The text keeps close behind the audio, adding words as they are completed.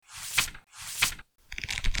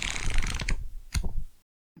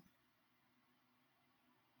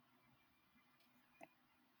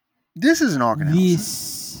This is an arc analysis.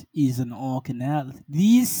 This is an arc analysis.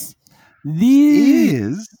 This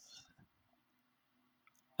Is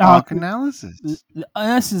arc arc. analysis. This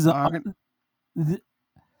is Arc, th-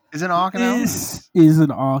 is an arc analysis. this is an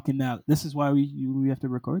arc analysis. This is why we have to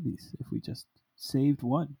record these. If we just saved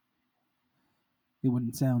one, it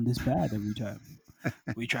wouldn't sound this bad every time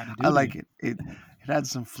we try to do. I like it. It adds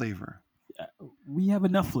some flavor. We have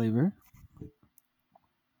enough flavor,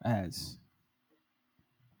 as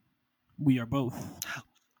we are both.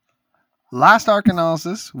 Last arc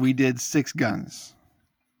analysis, we did 6 guns.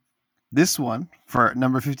 This one, for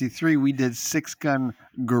number 53, we did 6 Gun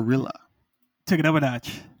Gorilla. Took it up a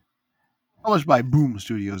notch. Published by Boom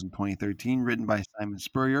Studios in 2013, written by Simon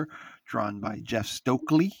Spurrier, drawn by Jeff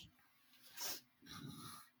Stokely.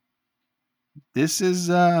 This is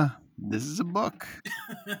a book.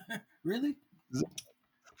 Really?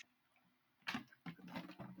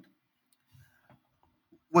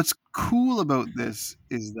 What's cool about this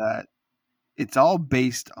is that it's all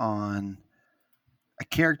based on a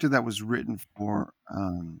character that was written for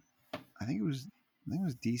I think it was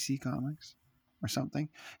DC Comics or something,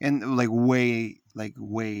 and way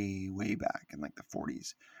back in like the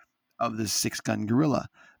 40s, of the 6 Gun Gorilla,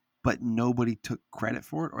 but nobody took credit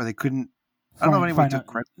for it, or they couldn't. I don't know if anyone took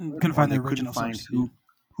credit for it, couldn't find the they couldn't original find source.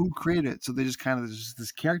 who created it, so they just kind of, there's just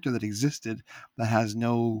this character that existed that has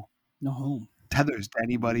no home tethers to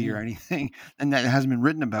anybody or anything, and that hasn't been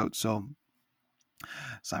written about. So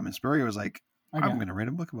Simon Spurrier was like, I'm going to write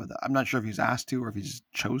a book about that. I'm not sure if he was asked to or if he just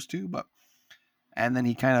chose to, and then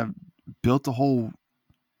he kind of built a whole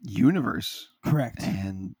universe, correct,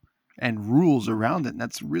 and rules around it, and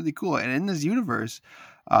that's really cool. And in this universe,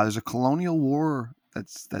 there's a colonial war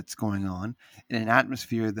that's going on in an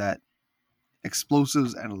atmosphere that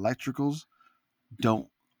explosives and electrical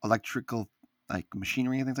like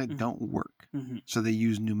machinery and things like don't work. Mm-hmm. So they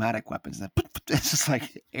use pneumatic weapons that it's just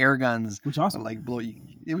like air guns, which also like blow you.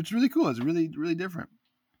 It's really cool. It's really, really different.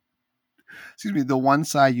 Excuse me. The one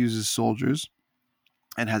side uses soldiers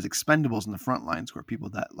and has expendables in the front lines, who are people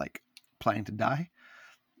that like planning to die.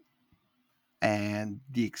 And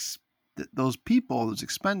those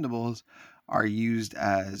expendables are used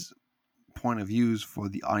as point of views for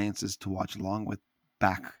the audiences to watch along with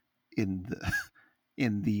back in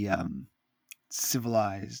the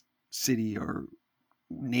civilized city or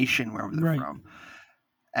nation, wherever they're from.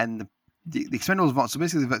 And the expendables, so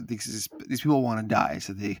basically these people want to die,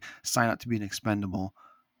 so they sign up to be an expendable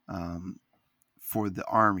for the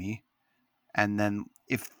army, and then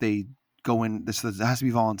if they go in, this has to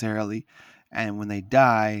be voluntarily, and when they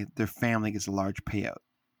die, their family gets a large payout.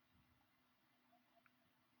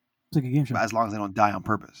 It's like a game show, as long as they don't die on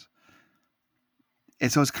purpose.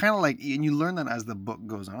 And so it's kind of like, and you learn that as the book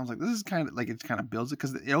goes on. I was like, this is kind of like, it kind of builds it,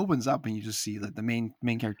 because it opens up and you just see like the main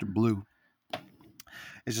character, Blue,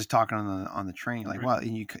 is just talking on the train. Like, wow,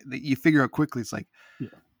 and you figure out quickly, it's like,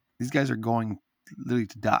 these guys are going literally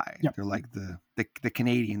to die. Yep. They're like the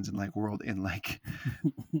Canadians in like the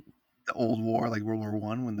old war, like World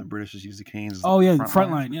War I, when the British just used the Canadians.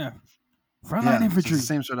 Frontline, yeah. Frontline infantry. It's the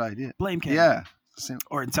same sort of idea. Blame Canada. Yeah.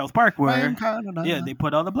 Or in South Park, where they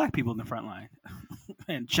put all the black people in the front line.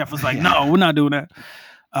 And Chef was like, no, we're not doing that.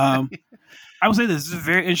 I would say this is a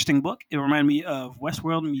very interesting book. It reminded me of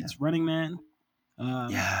Westworld meets Running Man.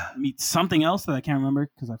 Meets something else that I can't remember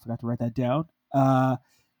because I forgot to write that down.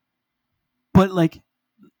 But like,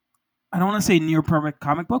 I don't want to say near perfect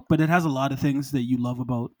comic book, but it has a lot of things that you love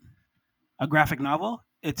about a graphic novel.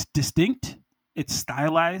 It's distinct. It's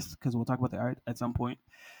stylized, because we'll talk about the art at some point.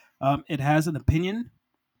 It has an opinion,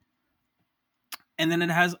 and then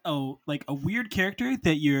it has a weird character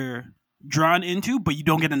that you're drawn into, but you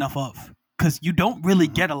don't get enough of, because you don't really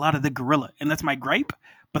get a lot of the gorilla, and that's my gripe.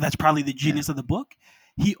 But that's probably the genius of the book.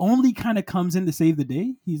 He only kind of comes in to save the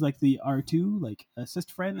day. He's like the R2, like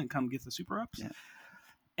assist friend, and come gets the super ups. Yeah.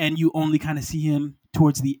 And you only kind of see him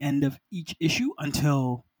towards the end of each issue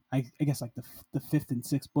until I guess like the 5th and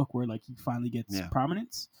 6th book, where like he finally gets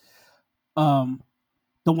prominence.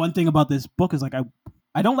 The one thing about this book is like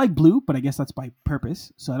I don't like Blue, but I guess that's by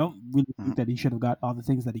purpose. So I don't really think that he should have got all the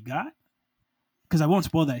things that he got, because I won't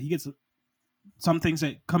spoil that. He gets some things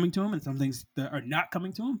that are coming to him and some things that are not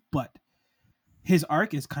coming to him, but his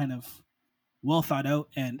arc is kind of well thought out,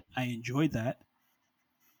 and I enjoyed that.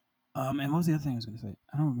 And what was the other thing I was going to say?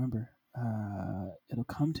 I don't remember. It'll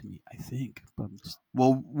come to me, I think. But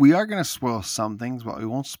well, we are going to spoil some things, but we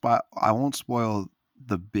won't spoil. I won't spoil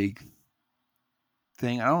the big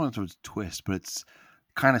thing. I don't know if it's a twist, but it's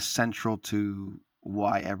kind of central to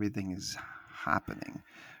why everything is happening,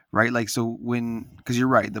 right? Like, so because you're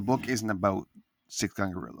right, the book isn't about Six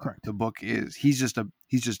Gun Gorilla. Correct. The book is he's just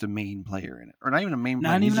a main player in it, or not even a main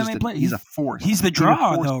player. Not even a main player. He's a force. He's the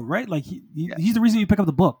draw, though, right? Like he's the reason you pick up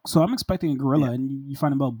the book. So I'm expecting a gorilla, and you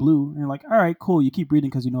find about Blue, and you're like, all right, cool. You keep reading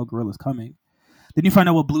because you know a gorilla's coming. Then you find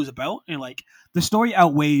out what Blue's about, and you're like, the story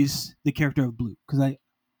outweighs the character of Blue, because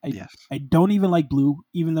I don't even like Blue,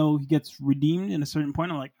 even though he gets redeemed in a certain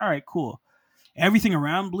point. I'm like, all right, cool. Everything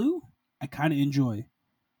around Blue, I kind of enjoy.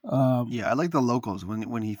 I like the locals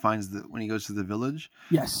when he goes to the village.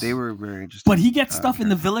 Yes, they were very interesting. But he gets stuff in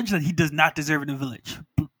the village that he does not deserve in the village.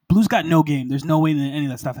 Blue's got no game. There's no way that any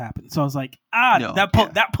of that stuff happens. So I was like,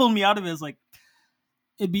 that pulled me out of it. It's like,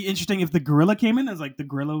 it'd be interesting if the gorilla came in. It's like the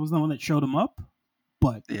gorilla was the one that showed him up.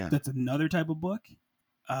 But that's another type of book.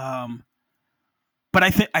 But I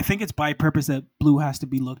think it's by purpose that Blue has to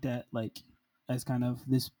be looked at like as kind of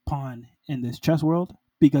this pawn in this chess world,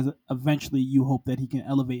 because eventually you hope that he can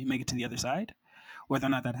elevate and make it to the other side. Whether or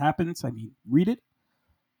not that happens, I mean, read it.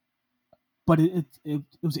 But it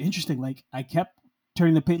was interesting. Like, I kept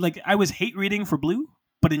turning the page. Like, I was hate reading for Blue,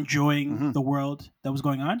 but enjoying the world that was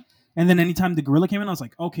going on. And then anytime the gorilla came in, I was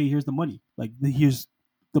like, okay, here's the money. Like, here's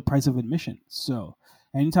the price of admission. So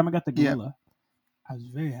anytime I got the gorilla, I was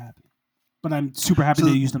very happy. But I'm super happy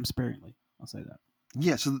they used them sparingly. I'll say that.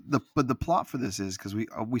 Yeah. So the plot for this is because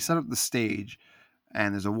we set up the stage,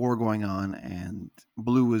 and there's a war going on, and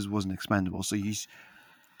Blue wasn't expendable. So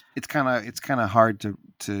it's kind of hard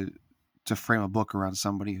to frame a book around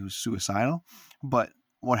somebody who's suicidal. But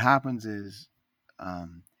what happens is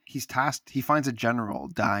he's tasked. He finds a general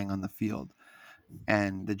dying on the field,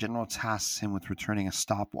 and the general tasks him with returning a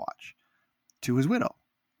stopwatch to his widow.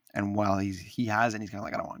 And while he has it, he's kind of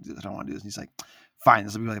like, I don't want to do this. And he's like, fine,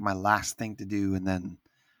 this will be like my last thing to do. And then,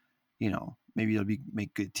 maybe it'll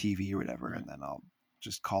make good TV or whatever. And then I'll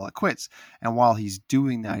just call it quits. And while he's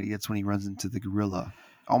doing that, that's when he runs into the gorilla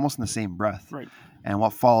almost in the same breath. Right. And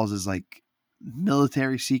what follows is like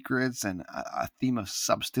military secrets and a theme of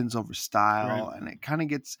substance over style. Right. And it kind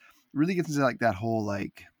of really gets into like that whole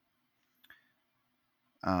like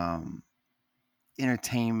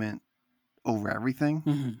entertainment over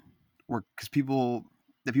everything, because people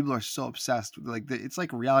are so obsessed with like it's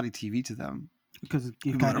like reality TV to them, because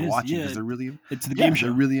people that are watching because they're really it's the game show.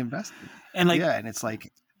 They're really invested, and like and it's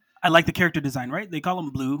like I like the character design, right? They call him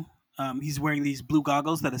Blue. He's wearing these blue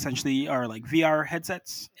goggles that essentially are like VR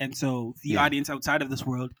headsets, and so the audience outside of this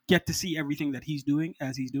world get to see everything that he's doing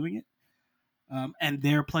as he's doing it, and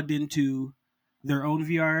they're plugged into their own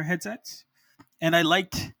VR headsets. And I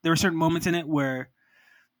liked there were certain moments in it where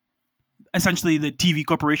essentially the TV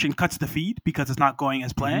corporation cuts the feed because it's not going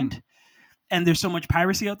as planned. And there's so much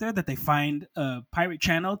piracy out there that they find a pirate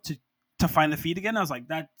channel to find the feed again. I was like,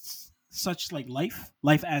 that's such like life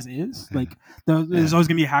as is. Like there's always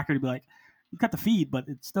gonna be a hacker to be like, you cut the feed, but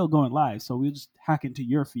it's still going live. So we'll just hack into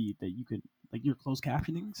your feed that you could like your closed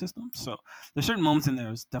captioning system. So there's certain moments in there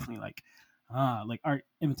it's definitely like art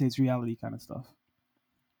imitates reality kind of stuff.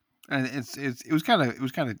 And it was kind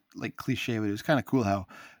of like cliche, but it was kind of cool how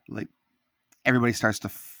like everybody starts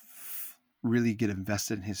to really get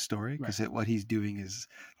invested in his story, because what he's doing is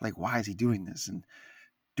like, why is he doing this? And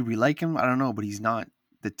do we like him? I don't know, but he's not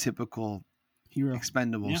the typical hero,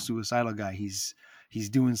 expendable, suicidal guy. He's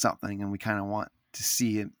doing something, and we kind of want to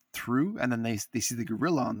see it through. And then they see the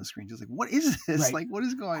gorilla on the screen, just like, what is this? Right. Like, what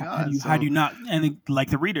is going on? How do you not? And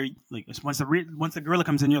like the reader, like once the gorilla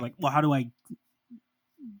comes in, you're like, well,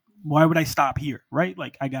 why would I stop here? Right?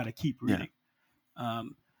 Like I gotta keep reading.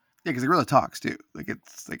 Because the gorilla talks too. Like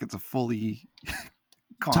it's a fully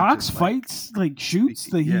talks, fights, like shoots.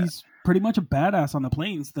 That he's pretty much a badass on the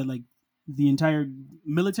plains. That like the entire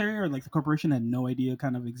military or like the corporation had no idea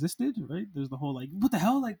kind of existed. Right? There's the whole like, what the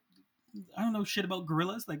hell? Like I don't know shit about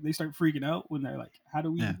gorillas. Like they start freaking out when they're like, how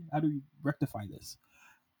do we rectify this?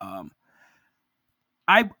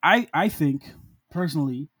 I think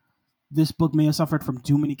personally, this book may have suffered from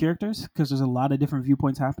too many characters, because there's a lot of different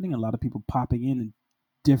viewpoints happening, a lot of people popping in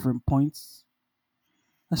different points,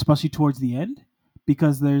 especially towards the end,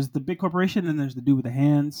 because there's the big corporation and there's the dude with the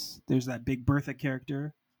hands. There's that big Bertha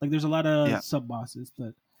character. Like there's a lot of sub bosses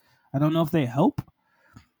that I don't know if they help.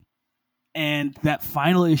 And that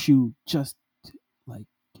final issue just like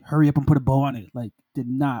hurry up and put a bow on it. Like did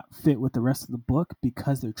not fit with the rest of the book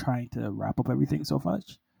because they're trying to wrap up everything so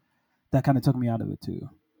much. That kind of took me out of it too.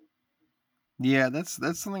 Yeah, that's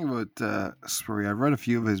something about Spurrier. I've read a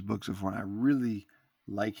few of his books before, and I really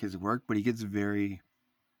like his work, but he gets very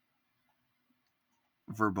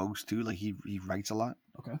verbose too. Like he writes a lot.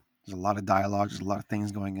 Okay. There's a lot of dialogue. There's a lot of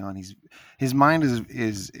things going on. His mind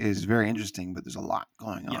is very interesting, but there's a lot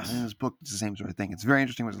going on. Yes. In his book, it's the same sort of thing. It's very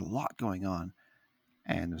interesting, but there's a lot going on.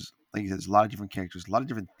 and there's, like you said, there's a lot of different characters, a lot of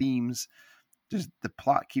different themes. Just the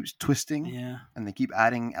plot keeps twisting, Yeah. and they keep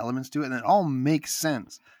adding elements to it, and it all makes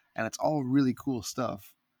sense, and it's all really cool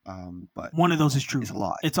stuff. But One of those is true. it's a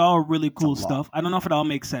lot. It's all really cool lot. stuff. I don't know if it all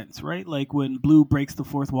makes sense, right? Like when Blue breaks the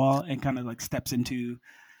fourth wall and kind of like steps into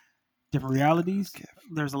different realities. Okay.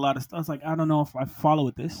 There's a lot of stuff. I was like, I don't know if I follow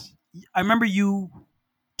with this. I remember you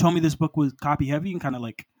told me this book was copy heavy and kind of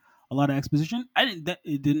like a lot of exposition.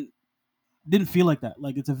 It didn't feel like that.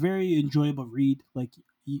 Like it's a very enjoyable read. Like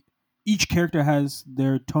each character has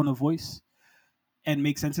their tone of voice and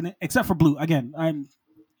makes sense in it, except for Blue. Again,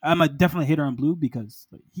 I'm a definitely hater on Blue because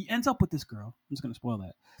like, he ends up with this girl. I'm just gonna spoil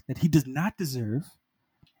that he does not deserve,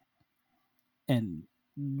 and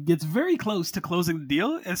gets very close to closing the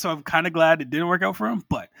deal. And so I'm kind of glad it didn't work out for him.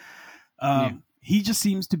 But he just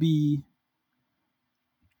seems to be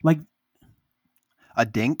like a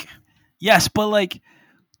dink. Yes, but like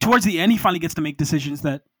towards the end, he finally gets to make decisions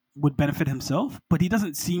that would benefit himself. But he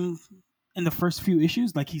doesn't seem in the first few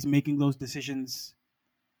issues like he's making those decisions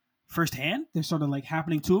firsthand. They're sort of like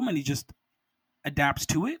happening to him, and he just adapts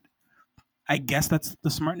to it. I guess that's the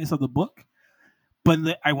smartness of the book. But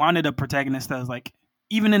I wanted a protagonist that was like,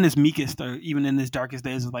 even in his meekest or even in his darkest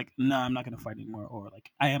days, is like, no, I'm not going to fight anymore, or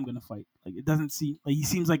like, I am going to fight. Like, it doesn't seem like he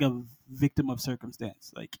seems like a victim of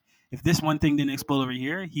circumstance. Like, if this one thing didn't explode over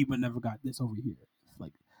here, he would never got this over here.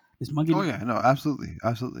 Like this monkey. Oh yeah, no, absolutely,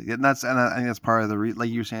 and I think that's part of the like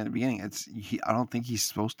you were saying at the beginning. I don't think he's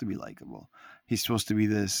supposed to be likable. He's supposed to be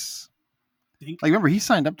this. Dink? Like, remember, he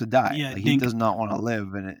signed up to die. Yeah, like, he Dink. does not want to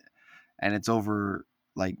live, and it's over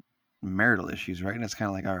like marital issues, right? And it's kind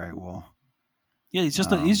of like, all right, well, yeah, he's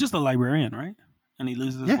just a librarian, right? And he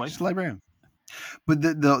loses his wife. Just a librarian. But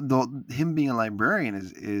the him being a librarian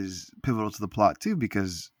is pivotal to the plot too,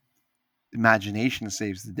 because imagination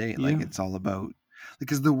saves the day. Like, it's all about,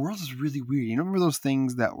 because the world is really weird. You remember those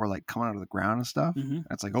things that were like coming out of the ground and stuff? Mm-hmm. And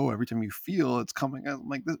it's like, oh, every time you feel it's coming out, I'm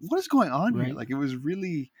like, what is going on here? Like, it was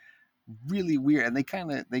really, really weird. And they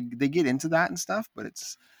kind of they get into that and stuff, but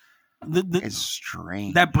it's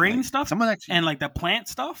strange. That brain like, stuff someone actually, and like that plant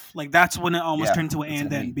stuff, like that's when it almost turned into an and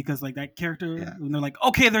then, because like that character, when they're like,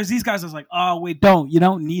 okay, there's these guys, I was like, oh wait, you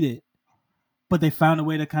don't need it. But they found a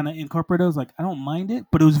way to kind of incorporate it. I was like, I don't mind it,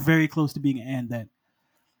 but it was very close to being an and then.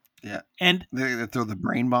 Yeah. And they throw the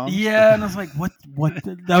brain bombs. Yeah, and I was like, what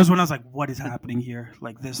that was when I was like, what is happening here?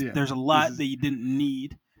 Like this, there's a lot that you didn't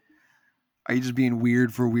need. Are you just being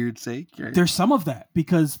weird for weird's sake? Right? There's some of that,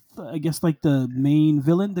 because I guess like the main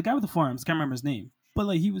villain, the guy with the 4 arms, can't remember his name, but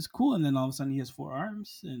like he was cool, and then all of a sudden he has 4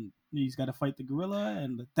 arms, and he's got to fight the gorilla,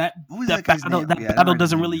 and that battle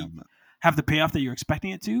doesn't really have the payoff that you're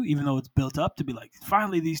expecting it to, even though it's built up to be like,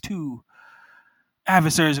 finally these two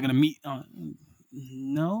adversaries are going to meet.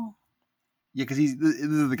 No. Yeah, because this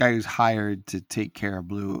is the guy who's hired to take care of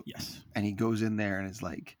Blue. Yes. And he goes in there and it's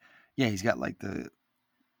like, yeah, he's got like the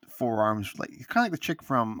 4 arms, like kind of like the chick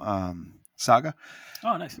from Saga.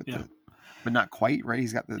 Oh, nice. Yeah. But not quite, right?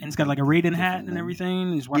 He's got and he's got like a Raiden hat and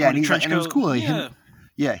everything. He's wearing a trench coat. And it was cool.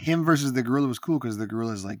 Like, him versus the gorilla was cool because the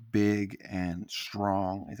gorilla is like big and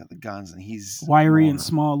strong. He's got the guns and he's wiry and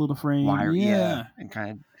small little frame. Yeah. And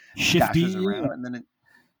kind of shifty around, and then it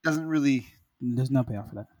doesn't really. There's no payoff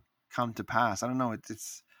for that. Come to pass. I don't know.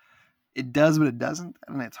 It does, but it doesn't.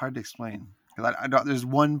 I don't know. It's hard to explain because I don't. There's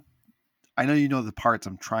one. I know you know the parts.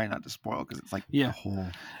 I'm trying not to spoil because it's like the whole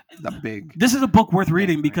that big. This is a book worth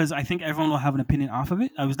reading because I think everyone will have an opinion off of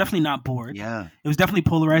it. I was definitely not bored. Yeah, it was definitely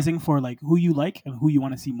polarizing for like who you like and who you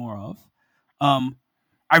want to see more of.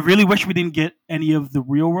 I really wish we didn't get any of the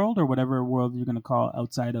real world or whatever world you're going to call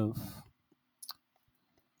outside of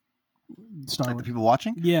Star Wars. The people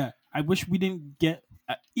watching. Yeah, I wish we didn't get.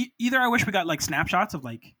 Either I wish we got like snapshots of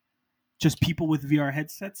like just people with VR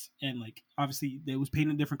headsets, and like obviously it was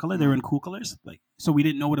painted a different color. They were in cool colors, like so we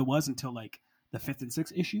didn't know what it was until like the 5th and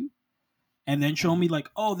 6th issue, and then show me like,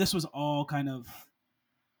 oh, this was all kind of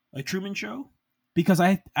a Truman Show, because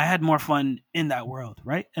I had more fun in that world,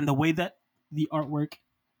 right? And the way that the artwork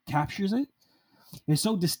captures it is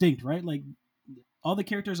so distinct, right? Like all the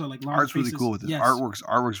characters are like large Art's faces. really cool with this.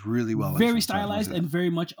 Artworks really well. Very stylized and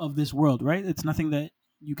very much of this world, right? It's nothing that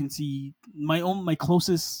you can see. My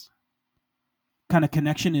closest kind of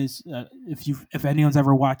connection is if anyone's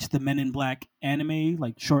ever watched the Men in Black anime,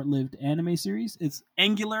 like short-lived anime series. It's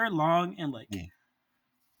angular, long, and like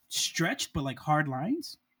stretched, but like hard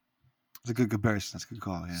lines. It's a good comparison. That's a good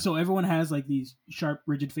call. Yeah. So everyone has like these sharp,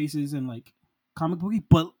 rigid faces and like comic booky,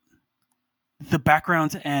 but the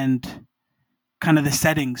backgrounds and kind of the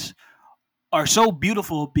settings are so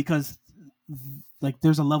beautiful because like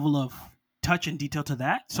there's a level of touch and detail to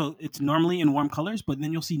that. So it's normally in warm colors, but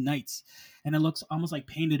then you'll see nights, and it looks almost like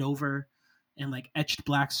painted over and like etched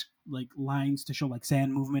blacks like lines to show like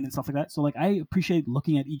sand movement and stuff like that. So like I appreciate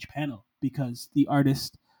looking at each panel because the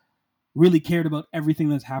artist really cared about everything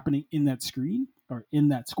that's happening in that screen or in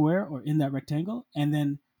that square or in that rectangle. And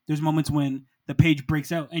then there's moments when the page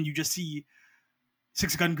breaks out and you just see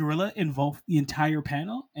Six Gun Gorilla involve the entire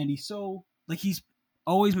panel, and he's so like he's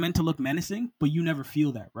always meant to look menacing, but you never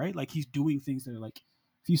feel that, right? Like he's doing things that are like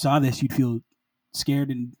if you saw this, you'd feel scared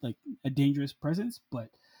and like a dangerous presence, but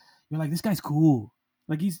you're like, this guy's cool.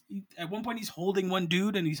 Like at one point he's holding one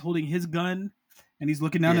dude and he's holding his gun and he's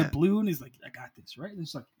looking down at Blue and he's like, I got this, right? And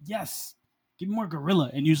it's like, yes, give me more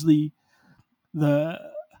gorilla. And usually the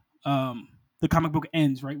comic book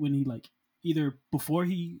ends right when he like either before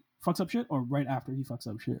he fucks up shit or right after he fucks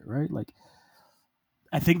up shit, right? Like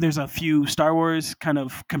I think there's a few Star Wars kind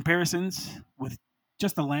of comparisons with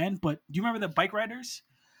just the land, but do you remember the bike riders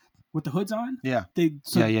with the hoods on? Yeah. They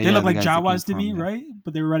look like Jawas to me, right?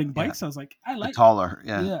 But they were riding bikes. So I was like, I like taller.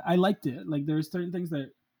 Yeah, I liked it. Like there's certain things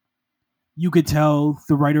that you could tell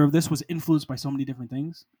the writer of this was influenced by so many different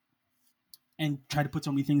things and try to put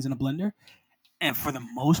so many things in a blender. And for the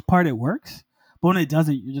most part it works. But when it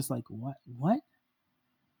doesn't, you're just like, what?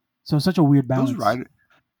 So it's such a weird balance.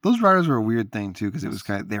 Those writers were a weird thing too, because it was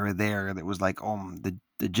kind of they were there. And it was like,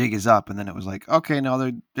 the jig is up, and then it was like, okay,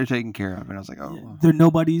 no, they're taken care of, and I was like, oh, yeah, they're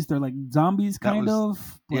nobodies. They're like zombies, kind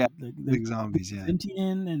of. Yeah, they're big zombies. Yeah,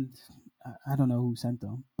 sentient, and I don't know who sent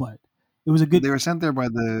them, but it was a good. They were sent there by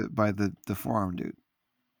the forum dude.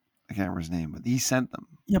 I can't remember his name, but he sent them.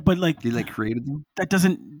 Yeah, but like he like created them. That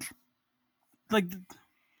doesn't like.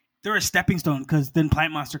 They're a stepping stone because then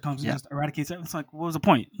Plant Monster comes and just eradicates it. It's like, what was the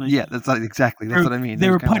point? Like, yeah, that's like, exactly. That's what I mean.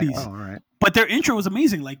 They were putties. Like, oh, all right. But their intro was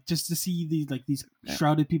amazing. Like just to see these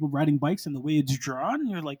shrouded people riding bikes and the way it's drawn,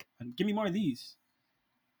 you're like, give me more of these.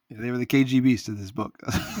 Yeah, they were the KGBs to this book.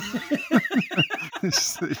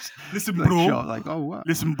 Listen, bro. Like, oh wow.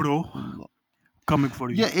 Listen, bro. Coming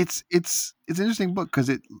for you. Yeah, it's an interesting book because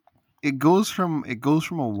it goes from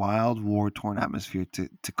a wild war-torn atmosphere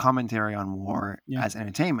to commentary on war as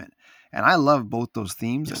entertainment, and I love both those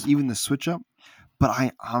themes, even the switch up.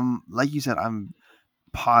 But I'm like you said, I'm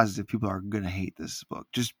positive people are gonna hate this book,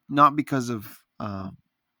 just not because of how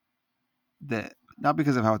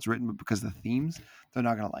it's written, but because of the themes. They're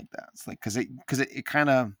not gonna like that. It's like because it kind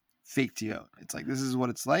of faked you out. It's like this is what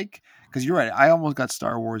it's like. Because you're right, I almost got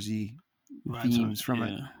Star Warsy themes from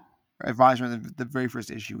it. Advisor in the very first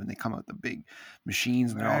issue when they come out the big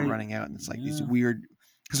machines and they're all running out and it's like these weird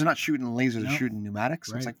because they're not shooting lasers, they're shooting pneumatics.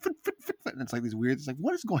 So it's like and it's like these weird. It's like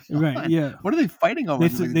what is going on? Right? Yeah. What are they fighting over?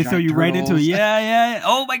 They throw you right into it. Yeah.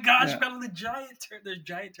 Oh my gosh! Got all the there's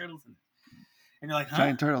giant turtles in it, and you're like, huh?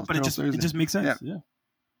 Giant turtles. But it just makes sense. Yeah.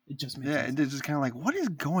 It just makes sense. And it's just kind of like, what is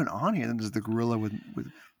going on here? And then there's the gorilla with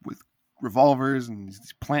revolvers and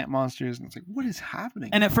these plant monsters, and it's like, what is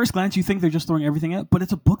happening? And at first glance you think they're just throwing everything out, but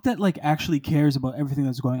it's a book that like actually cares about everything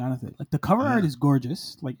that's going on with it. Like the cover art is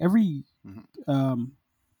gorgeous. Like every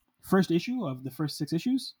first issue of the first 6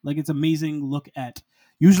 issues, like it's amazing look at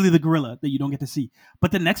usually the gorilla that you don't get to see,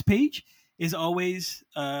 but the next page is always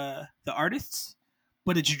the artists,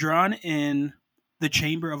 but it's drawn in the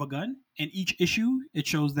chamber of a gun, and each issue it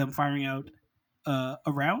shows them firing out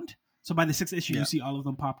a round. So by the 6th issue, you see all of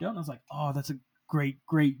them popped out. And I was like, oh, that's a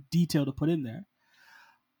great detail to put in there.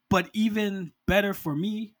 But even better for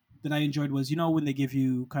me that I enjoyed was, when they give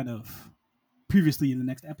you kind of previously in the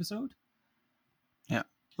next episode. Yeah.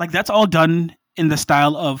 Like that's all done in the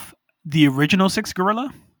style of the original 6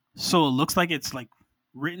 Gorilla. So it looks like it's like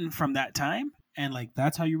written from that time. And like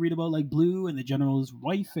that's how you read about like Blue and the general's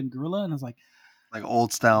wife and Gorilla. And I was like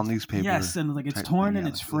old style newspaper. Yes. And like it's torn and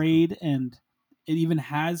it's frayed and it even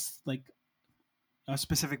has like a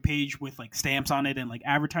specific page with like stamps on it and like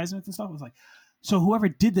advertisements and stuff. I was like, so whoever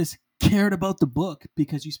did this cared about the book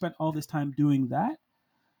because you spent all this time doing that.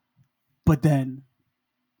 But then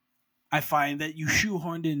I find that you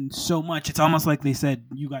shoehorned in so much. It's almost like they said,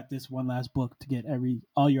 you got this one last book to get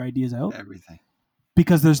all your ideas out. Everything.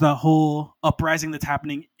 Because there's that whole uprising that's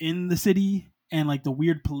happening in the city and like the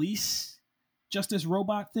weird police justice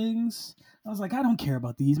robot things. I was like, I don't care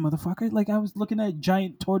about these motherfuckers. Like I was looking at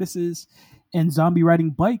giant tortoises and zombie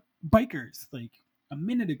riding bikers like a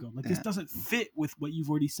minute ago. Like this doesn't fit with what you've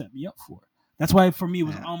already set me up for. That's why for me it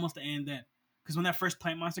was almost the and then. Because when that first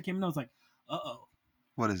plant monster came in, I was like, uh-oh.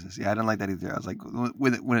 What is this? Yeah, I didn't like that either. I was like,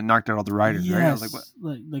 when it knocked out all the riders, yes. right? I was like,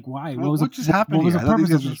 what? Like why? What just happened? What was the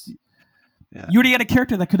purpose of this? Yeah. You already had a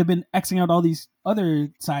character that could have been Xing out all these other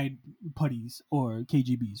side putties or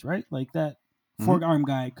KGBs, right? Like that 4-arm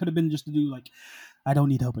guy could have been just to do like I don't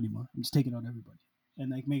need help anymore. I'm just taking out everybody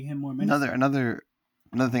and like make him more menacing. Another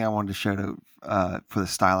thing I wanted to shout out for the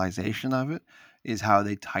stylization of it is how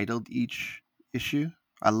they titled each issue.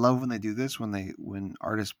 I love when they do this when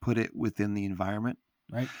artists put it within the environment.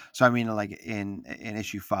 Right. So I mean, like in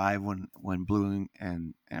issue 5, when Blue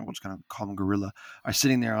and we're just gonna call them Gorilla are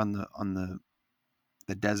sitting there on the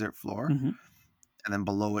desert floor, Mhm. and then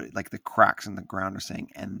below it, like the cracks in the ground are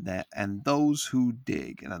saying and those who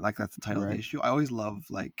dig, and I like that's the title of Right. the issue. I always love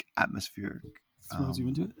like atmospheric Throws you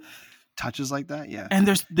into it. touches like that. Yeah, And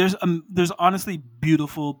there's honestly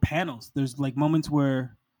beautiful panels. There's like moments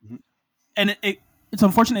where, Mhm. and it's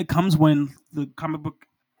unfortunate it comes when the comic book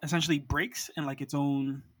essentially breaks and like its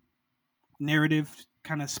own narrative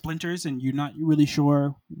kind of splinters, and you're not really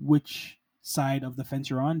sure which side of the fence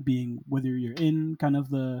you're on, being whether you're in kind of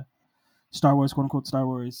the Star Wars, quote unquote, Star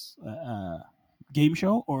Wars game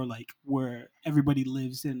show, or like where everybody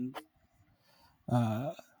lives in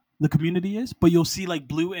the community is. But you'll see like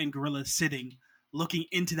Blue and Gorilla sitting, looking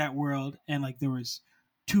into that world, and like there was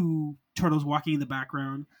two turtles walking in the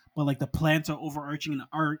background, but like the plants are overarching an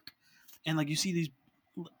arc, and like you see these,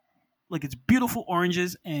 like it's beautiful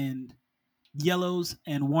oranges and yellows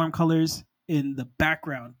and warm colors in the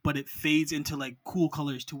background, but it fades into like cool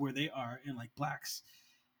colors to where they are, and like blacks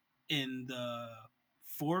in the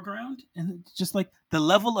foreground. And it's just like the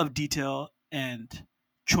level of detail and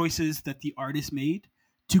choices that the artist made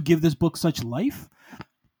to give this book such life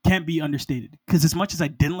can't be understated. Because as much as I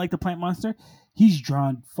didn't like the plant monster, he's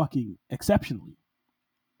drawn fucking exceptionally.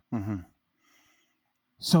 Mm-hmm.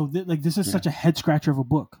 So like this is such a head scratcher of a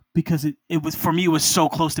book, because it was, for me, it was so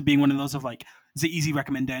close to being one of those of like, it's an easy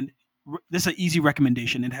recommend. This is an easy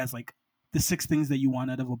recommendation. It has like the 6 things that you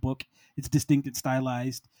want out of a book. It's distinct, it's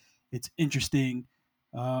stylized, it's interesting.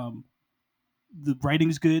 The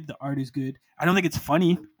writing's good, the art is good. I don't think it's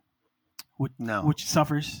funny, which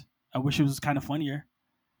suffers. I wish it was kind of funnier.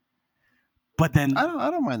 But then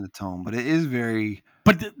I don't mind the tone, but it is very.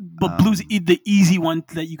 But Blue's the easy one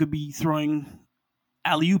that you could be throwing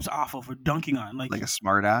alley oops off of or dunking on, like a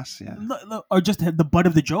smart ass, yeah, or just the butt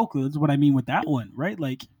of the joke. That's what I mean with that one, right?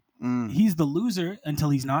 Like he's the loser until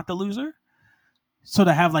he's not the loser. So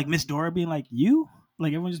to have like Miss Dora being like, you,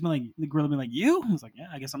 like everyone just been like, the gorilla being like, you, it's like, yeah,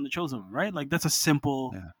 I guess I'm the chosen one, right? Like that's a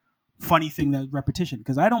simple, funny thing, that repetition,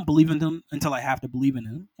 because I don't believe in him until I have to believe in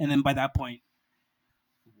him, and then by that point,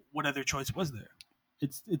 what other choice was there?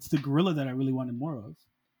 It's the gorilla that I really wanted more of,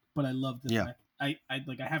 but I love the fact, I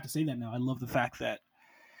have to say that now. I love the fact that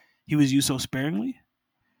he was used so sparingly.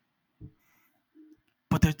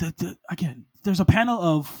 But again, there's a panel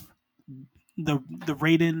of the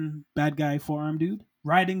Raiden bad guy forearm dude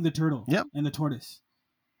riding the turtle and the tortoise.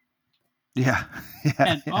 Yeah.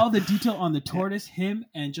 And all the detail on the tortoise, him,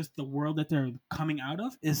 and just the world that they're coming out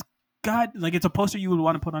of is like it's a poster you would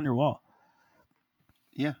want to put on your wall.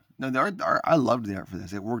 Yeah. No, the art, I loved the art for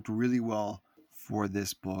this. It worked really well for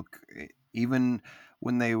this book. Even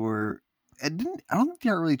when they were, I don't think the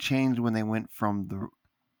art really changed when they went from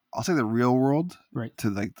I'll say the real world, right, to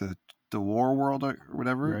like the war world or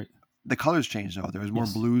whatever. Right. The colors changed though. There was more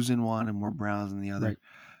blues in one and more browns in the other.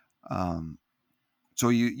 Right. So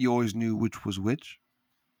you always knew which was which.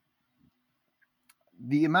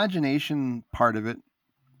 The imagination part of it,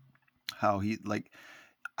 how he like,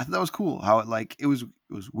 I thought that was cool. How it was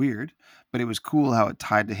weird, but it was cool how it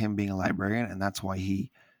tied to him being a librarian, and that's why he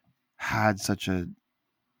had such a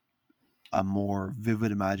more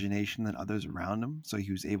vivid imagination than others around him. So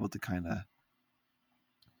he was able to kind of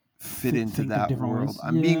fit into that world.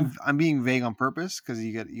 I'm being vague on purpose because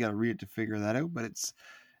you got to read it to figure that out. But it's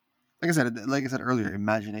like I said earlier,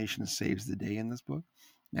 imagination saves the day in this book,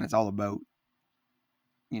 and it's all about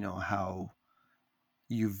how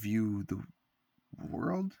you view the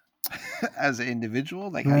world as an individual,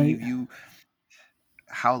 like how you view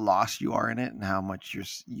how lost you are in it and how much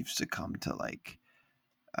you've succumbed to like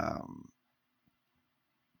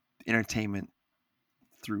entertainment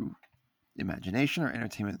through imagination or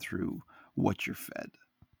entertainment through what you're fed.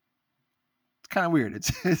 It's kind of weird.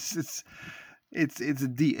 It's a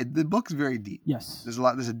deep. The book's very deep. Yes, there's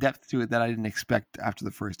a depth to it that I didn't expect after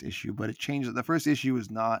the first issue, but it changed. The first issue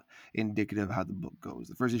is not indicative of how the book goes.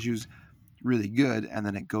 The first issue is really good, and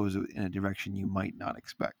then it goes in a direction you might not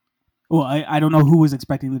expect. Well, I don't know who was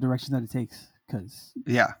expecting the direction that it takes, because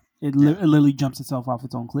it literally jumps itself off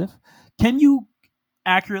its own cliff. Can you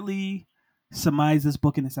accurately surmise this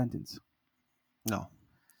book in a sentence? No.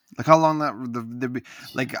 Like how long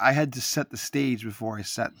like I had to set the stage before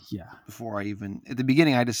I even at the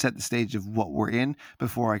beginning I had to set the stage of what we're in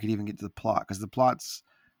before I could even get to the plot, because the plot's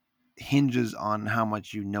hinges on how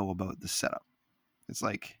much you know about the setup. It's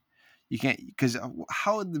like You can't, because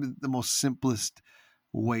how the most simplest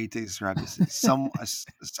way to describe this is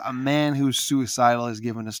a man who's suicidal is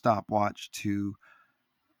given a stopwatch to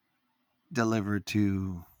deliver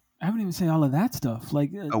to I wouldn't even say all of that stuff.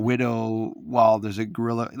 Like a widow while there's a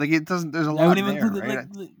gorilla. Like it doesn't. There's a I lot wouldn't even there, do the,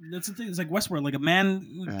 right? like that's the thing. It's like Westworld. Like a man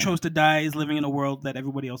who chose to die is living in a world that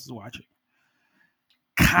everybody else is watching.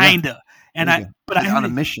 Kinda. And he's on a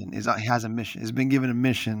mission. He has a mission. He's been given a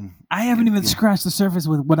mission. I haven't even scratched the surface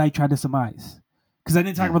with what I tried to surmise. Because I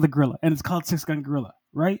didn't talk about the gorilla. And it's called Six Gun Gorilla,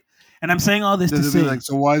 right? And I'm saying all this to say, like,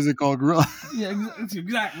 so why is it called gorilla? Yeah,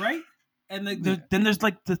 exactly, right? And then there's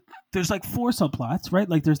like there's like 4 subplots, right?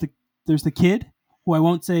 Like there's the kid, who I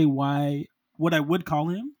won't say what I would call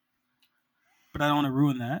him, but I don't want to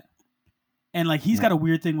ruin that. And like he's got a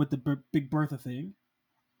weird thing with the Big Bertha thing.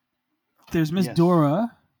 There's Miss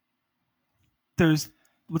Dora. There's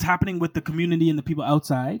what's happening with the community and the people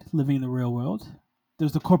outside living in the real world.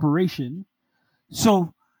 There's the corporation.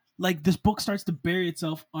 So, like, this book starts to bury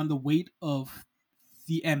itself on the weight of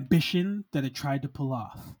the ambition that it tried to pull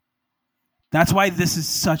off. That's why this is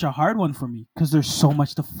such a hard one for me, because there's so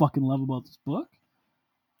much to fucking love about this book.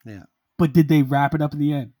 Yeah. But did they wrap it up in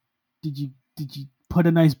the end? Did you put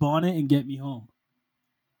a nice bow on it and get me home?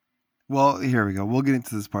 Well, here we go. We'll get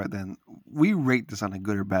into this part then. We rate this on a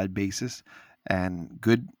good or bad basis, and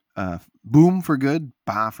good, boom for good,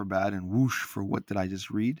 bah for bad, and whoosh for what did I just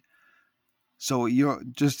read. So you're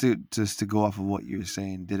just to go off of what you're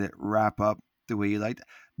saying. Did it wrap up the way you liked?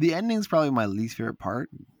 The ending is probably my least favorite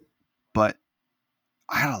part, but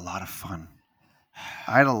I had a lot of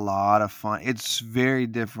fun. It's very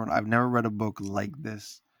different. I've never read a book like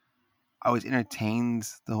this. I was entertained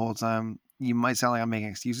the whole time. You might sound like I'm making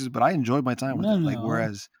excuses, but I enjoyed my time with it. Like,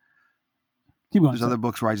 whereas there's other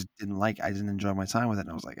books where I just didn't enjoy my time with it.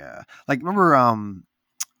 And I was like, remember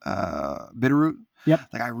Bitterroot? Yep.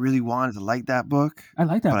 Like, I really wanted to like that book. I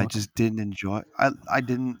like that but book. I just didn't enjoy it. I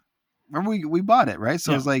didn't. Remember we bought it, right?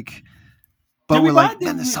 So it was like, but we're like,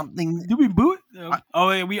 then there's something. Did we boot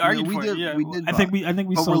it? We argued for it. Yeah, we did. I think we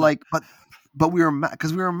but sold we're like, but we were mad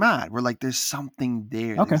because we were mad. We're like, there's something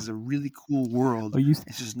there. Okay. This is a really cool world.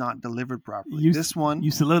 It's just not delivered properly. This one,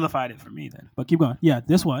 you solidified it for me then. But keep going. Yeah,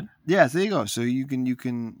 this one. Yeah, so there you go. So you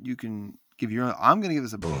can give your own. I'm gonna give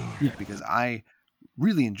this a boom because I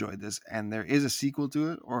really enjoyed this, and there is a sequel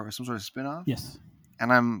to it or some sort of spin-off. Yes.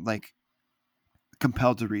 And I'm like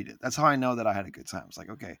compelled to read it. That's how I know that I had a good time. It's like,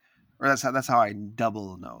 okay, or that's how I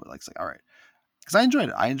double know. Like, it's like, all right, because I enjoyed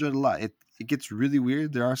it. I enjoyed it a lot. It gets really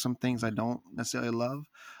weird. There are some things I don't necessarily love.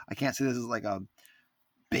 I can't say this is like a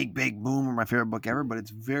big boom or my favorite book ever, but it's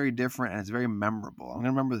very different and it's very memorable. I'm gonna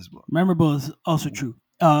remember this book. Memorable is also true.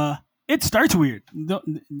 It starts weird.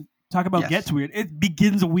 Talk about gets weird. It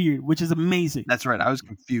begins weird, which is amazing. That's right. I was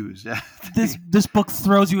confused. This book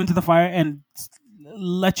throws you into the fire and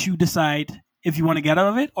lets you decide if you want to get out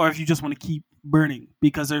of it or if you just want to keep burning,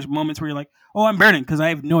 because there's moments where you're like, oh, I'm burning because I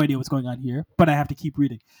have no idea what's going on here, but I have to keep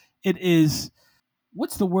reading. It is,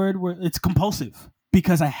 what's the word where it's compulsive,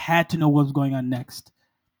 because I had to know what was going on next,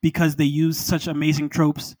 because they use such amazing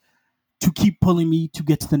tropes to keep pulling me to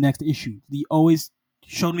get to the next issue. They always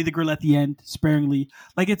showed me the girl at the end sparingly.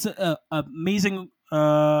 Like, it's a amazing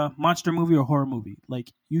monster movie or horror movie.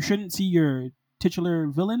 Like, you shouldn't see your titular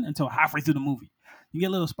villain until halfway through the movie. You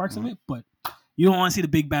get little sparks of it, but you don't want to see the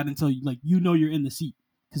big bad until you're in the seat.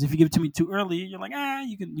 Because if you give it to me too early, you're like,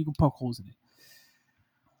 you can poke holes in it.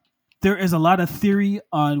 There is a lot of theory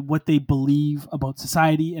on what they believe about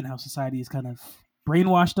society and how society has kind of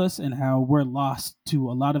brainwashed us and how we're lost to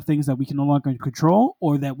a lot of things that we can no longer control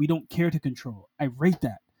or that we don't care to control. I rate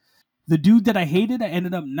that. The dude that I hated, I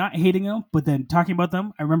ended up not hating him, but then talking about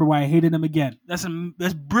them, I remember why I hated him again. That's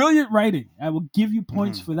brilliant writing. I will give you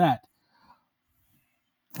points for that.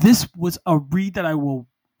 This was a read that I will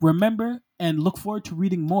remember and look forward to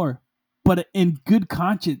reading more, but in good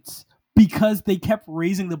conscience, because they kept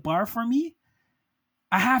raising the bar for me.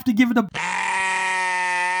 I have to give it a...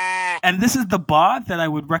 And this is the bar that I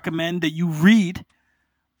would recommend that you read,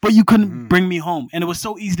 but you couldn't bring me home. And it was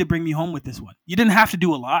so easy to bring me home with this one. You didn't have to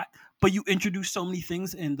do a lot, but you introduced so many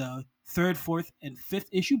things in the 3rd, 4th, and 5th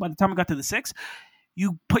issue. By the time I got to the 6th,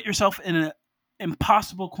 you put yourself in an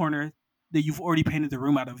impossible corner that you've already painted the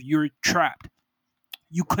room out of. You're trapped.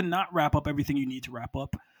 You could not wrap up everything you need to wrap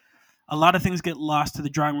up. A lot of things get lost to the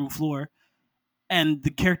drawing room floor. And the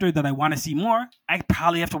character that I want to see more, I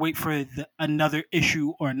probably have to wait for another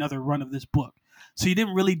issue or another run of this book. So you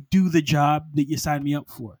didn't really do the job that you signed me up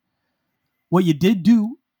for. What you did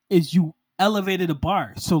do is you elevated a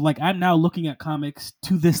bar. So like, I'm now looking at comics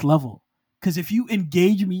to this level. Because if you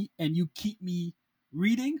engage me and you keep me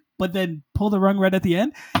reading, but then pull the rung right at the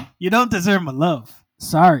end, You don't deserve my love.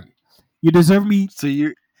 Sorry. You deserve me. So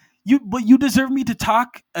you're But you deserve me to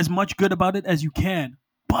talk as much good about it as you can.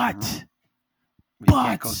 But you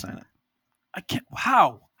can't co-sign it. I can't.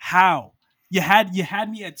 How? You had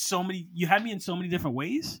me at so many. You had me in so many different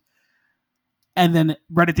ways, and then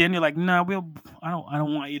right at the end, you're like, "No, I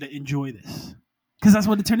don't want you to enjoy this," because that's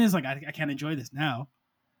what the turn is. Like, I can't enjoy this now.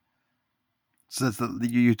 So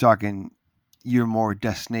that's you're talking. You're more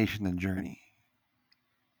destination than journey.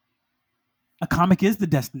 A comic is the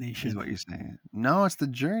destination. Is what you're saying? No, it's the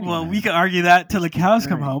journey. Well, man. we can argue that till the cows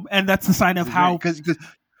come home, and that's the sign of how.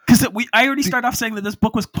 Because I already started off saying that this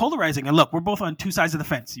book was polarizing, and look, we're both on two sides of the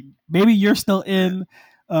fence. Maybe you're still in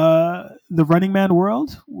the Running Man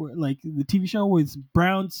world, like the TV show with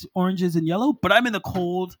browns, oranges, and yellow, but I'm in the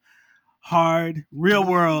cold, hard, real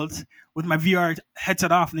world with my VR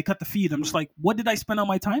headset off, and they cut the feed. I'm just like, what did I spend all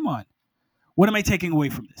my time on? What am I taking away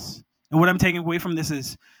from this? And what I'm taking away from this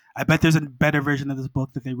is, I bet there's a better version of this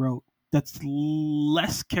book that they wrote that's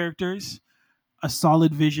less characters, a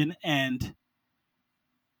solid vision, and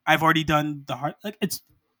I've already done the hard. Like, it's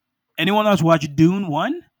anyone else watch Dune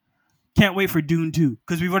 1? Can't wait for Dune 2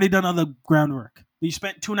 because we've already done all the groundwork. You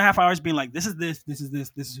spent 2.5 hours being like, this is this, this is this,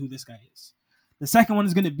 this is who this guy is. The second one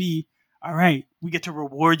is going to be, all right, we get to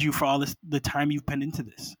reward you for all this, the time you've put into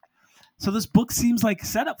this. So this book seems like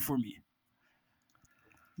setup for me.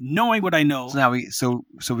 Knowing what I know. So now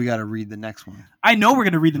we got to read the next one. I know we're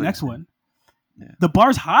going to read the next one. Yeah. The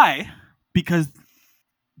bar's high because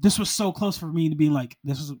this was so close for me to being like,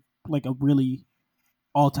 this was like a really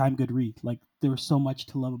all-time good read. Like, there was so much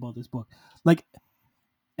to love about this book. Like,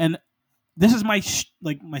 and this is my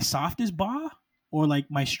my softest ba or like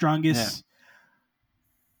my strongest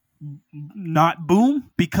not boom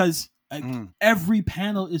because every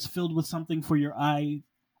panel is filled with something for your eye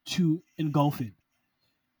to engulf in.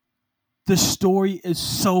 The story is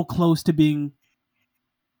so close to being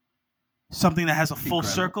something that has a full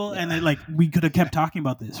circle, and it, like, we could have kept talking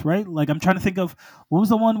about this, right? Like, I'm trying to think of what was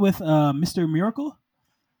the one with Mr. Miracle.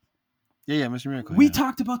 Yeah, Mr. Miracle. We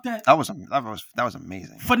talked about that. That was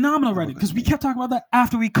amazing. Phenomenal writing because we kept talking about that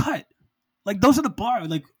after we cut. Like, those are the bar.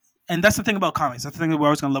 Like, and that's the thing about comics. That's the thing that we're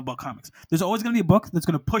always gonna love about comics. There's always gonna be a book that's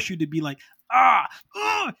gonna push you to be like,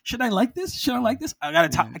 should I like this? Should I like this? I gotta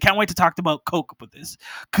talk. I can't wait to talk about Coke with this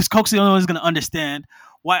because Coke's the only one who's gonna understand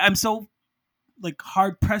why I'm so like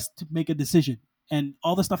hard pressed to make a decision. And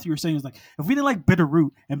all the stuff you were saying is like, if we didn't like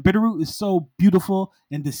Bitterroot, and Bitterroot is so beautiful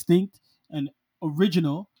and distinct and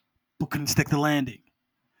original, but couldn't stick the landing,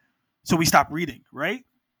 so we stopped reading, right?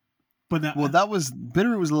 But Bitterroot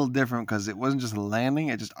was a little different because it wasn't just a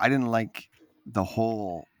landing. I didn't like the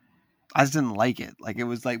whole. I just didn't like it. Like, it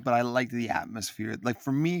was like, but I liked the atmosphere. Like,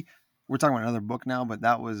 for me, we're talking about another book now, but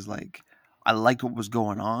that was like, I liked what was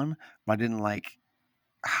going on, but I didn't like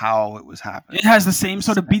how it was happening. It has the same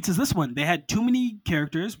sort of beats as this one. They had too many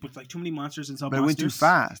characters with like too many monsters and sub-monsters. But it went too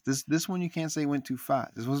fast. This one you can't say went too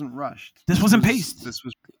fast. This wasn't rushed. This wasn't paced. This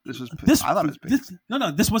was. I thought it was paced.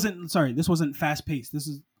 No. This wasn't. Sorry, this wasn't fast paced.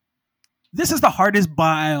 This is the hardest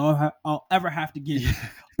buy I'll ever have to get.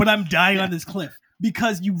 But I'm dying on this cliff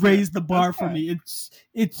because you raised the bar for me.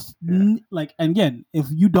 It's like, and again, if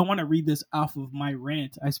you don't want to read this off of my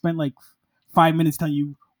rant, I spent like 5 minutes telling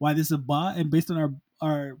you why this is a buy, and based on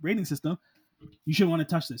our rating system, you shouldn't want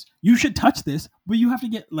to touch this. You should touch this, but you have to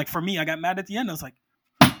get, like, for me, I got mad at the end. I was like,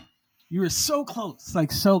 you were so close,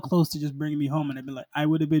 like so close to just bringing me home, and I'd be like, I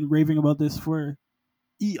would have been raving about this for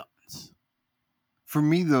eons. For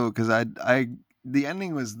me, though, because the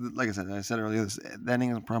ending was, like I said earlier, the ending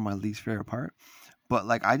is probably my least favorite part. But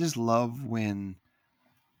like, I just love when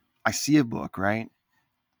I see a book, right?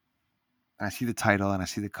 And I see the title and I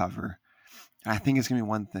see the cover, and I think it's gonna be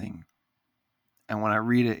one thing, and when I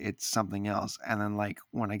read it, it's something else. And then, like,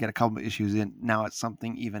 when I get a couple of issues in, now it's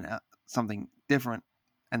something different,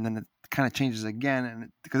 and then it kind of changes again,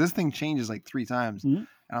 and because this thing changes like 3 times, and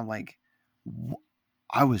I'm like,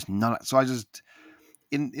 I was not. So I just.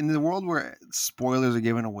 In the world where spoilers are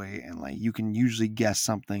given away and like you can usually guess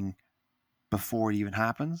something before it even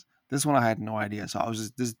happens, this one I had no idea. So I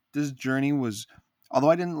was just this journey was, although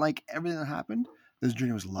I didn't like everything that happened, this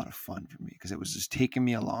journey was a lot of fun for me because it was just taking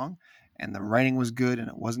me along, and the writing was good and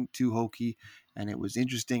it wasn't too hokey, and it was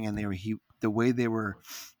interesting, and the way they were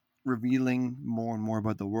revealing more and more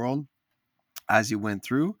about the world as you went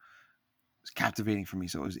through. Was captivating for me,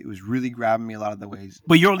 so it was really grabbing me a lot of the ways.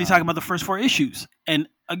 But you're only talking about the first 4 issues, and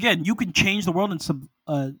again, you can change the world and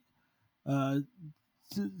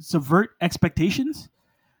subvert expectations.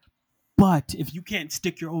 But if you can't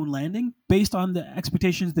stick your own landing based on the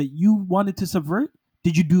expectations that you wanted to subvert,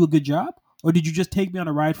 did you do a good job, or did you just take me on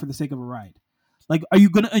a ride for the sake of a ride? Like, are you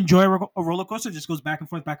gonna enjoy a roller coaster? It just goes back and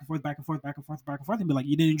forth, back and forth, back and forth, back and forth, back and forth, and be like,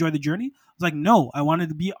 you didn't enjoy the journey? I was like, no, I wanted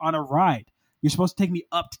to be on a ride. You're supposed to take me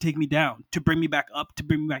up to take me down, to bring me back up, to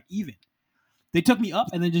bring me back even. They took me up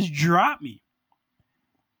and then just dropped me.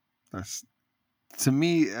 That's, to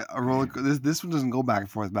me, a roller coaster. This one doesn't go back and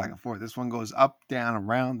forth, back and forth. This one goes up, down,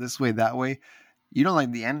 around, this way, that way. You don't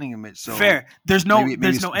like the ending of it, so fair. There's no maybe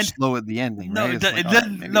there's it's no too end. slow at the ending. No, right? it It's like,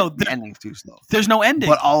 doesn't. maybe No, the ending's too slow. there's no ending.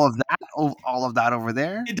 But all of that over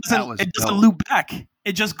there, it that was doesn't dope. loop back.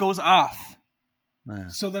 It just goes off. Yeah.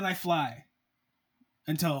 So then I fly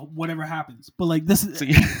until whatever happens. But like this is So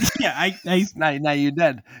yeah, I now you're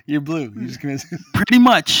dead. You're blue. You're just gonna. pretty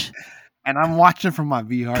much. And I'm watching from my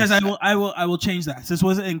VR. Because I will change that. This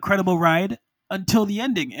was an incredible ride until the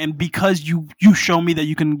ending, and because you show me that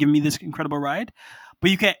you can give me this incredible ride, but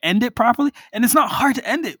you can't end it properly, and it's not hard to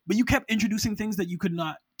end it, but you kept introducing things that you could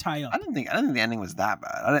not tie up. I didn't think the ending was that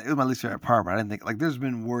bad. It was my least favorite part, but I didn't think like there's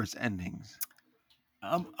been worse endings.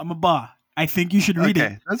 I'm a bah. I think you should read it.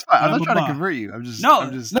 Okay, that's fine. I'm I'm not a trying to bah. convert you. I'm just Listen.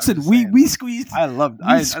 I'm just We saying. squeezed. I loved. We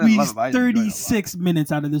I didn't love squeezed it, but I enjoyed it a lot. 36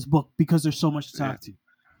 minutes out of this book because there's so much to talk to.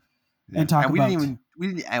 Yeah. And talk we about.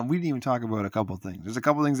 didn't even talk about a couple things. There's a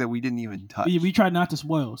couple things that we didn't even touch. We tried not to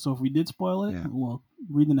spoil, so if we did spoil it, Yeah. well,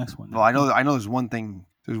 read the next one. Well, I know. There's one thing.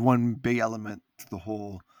 There's one big element to the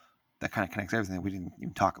whole that kind of connects everything that we didn't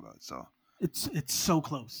even talk about. So It's so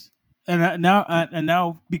close, and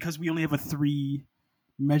now because we only have a 3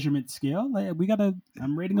 measurement scale, like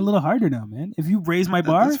I'm rating a little harder now, man. If you raise my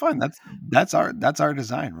bar, that's fine. That's our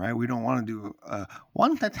design, right? We don't want to do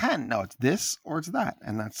 1 to 10. No, it's this or it's that,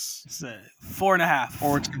 and that's it's 4.5,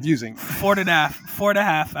 or it's confusing.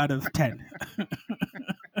 4.5 out of 10.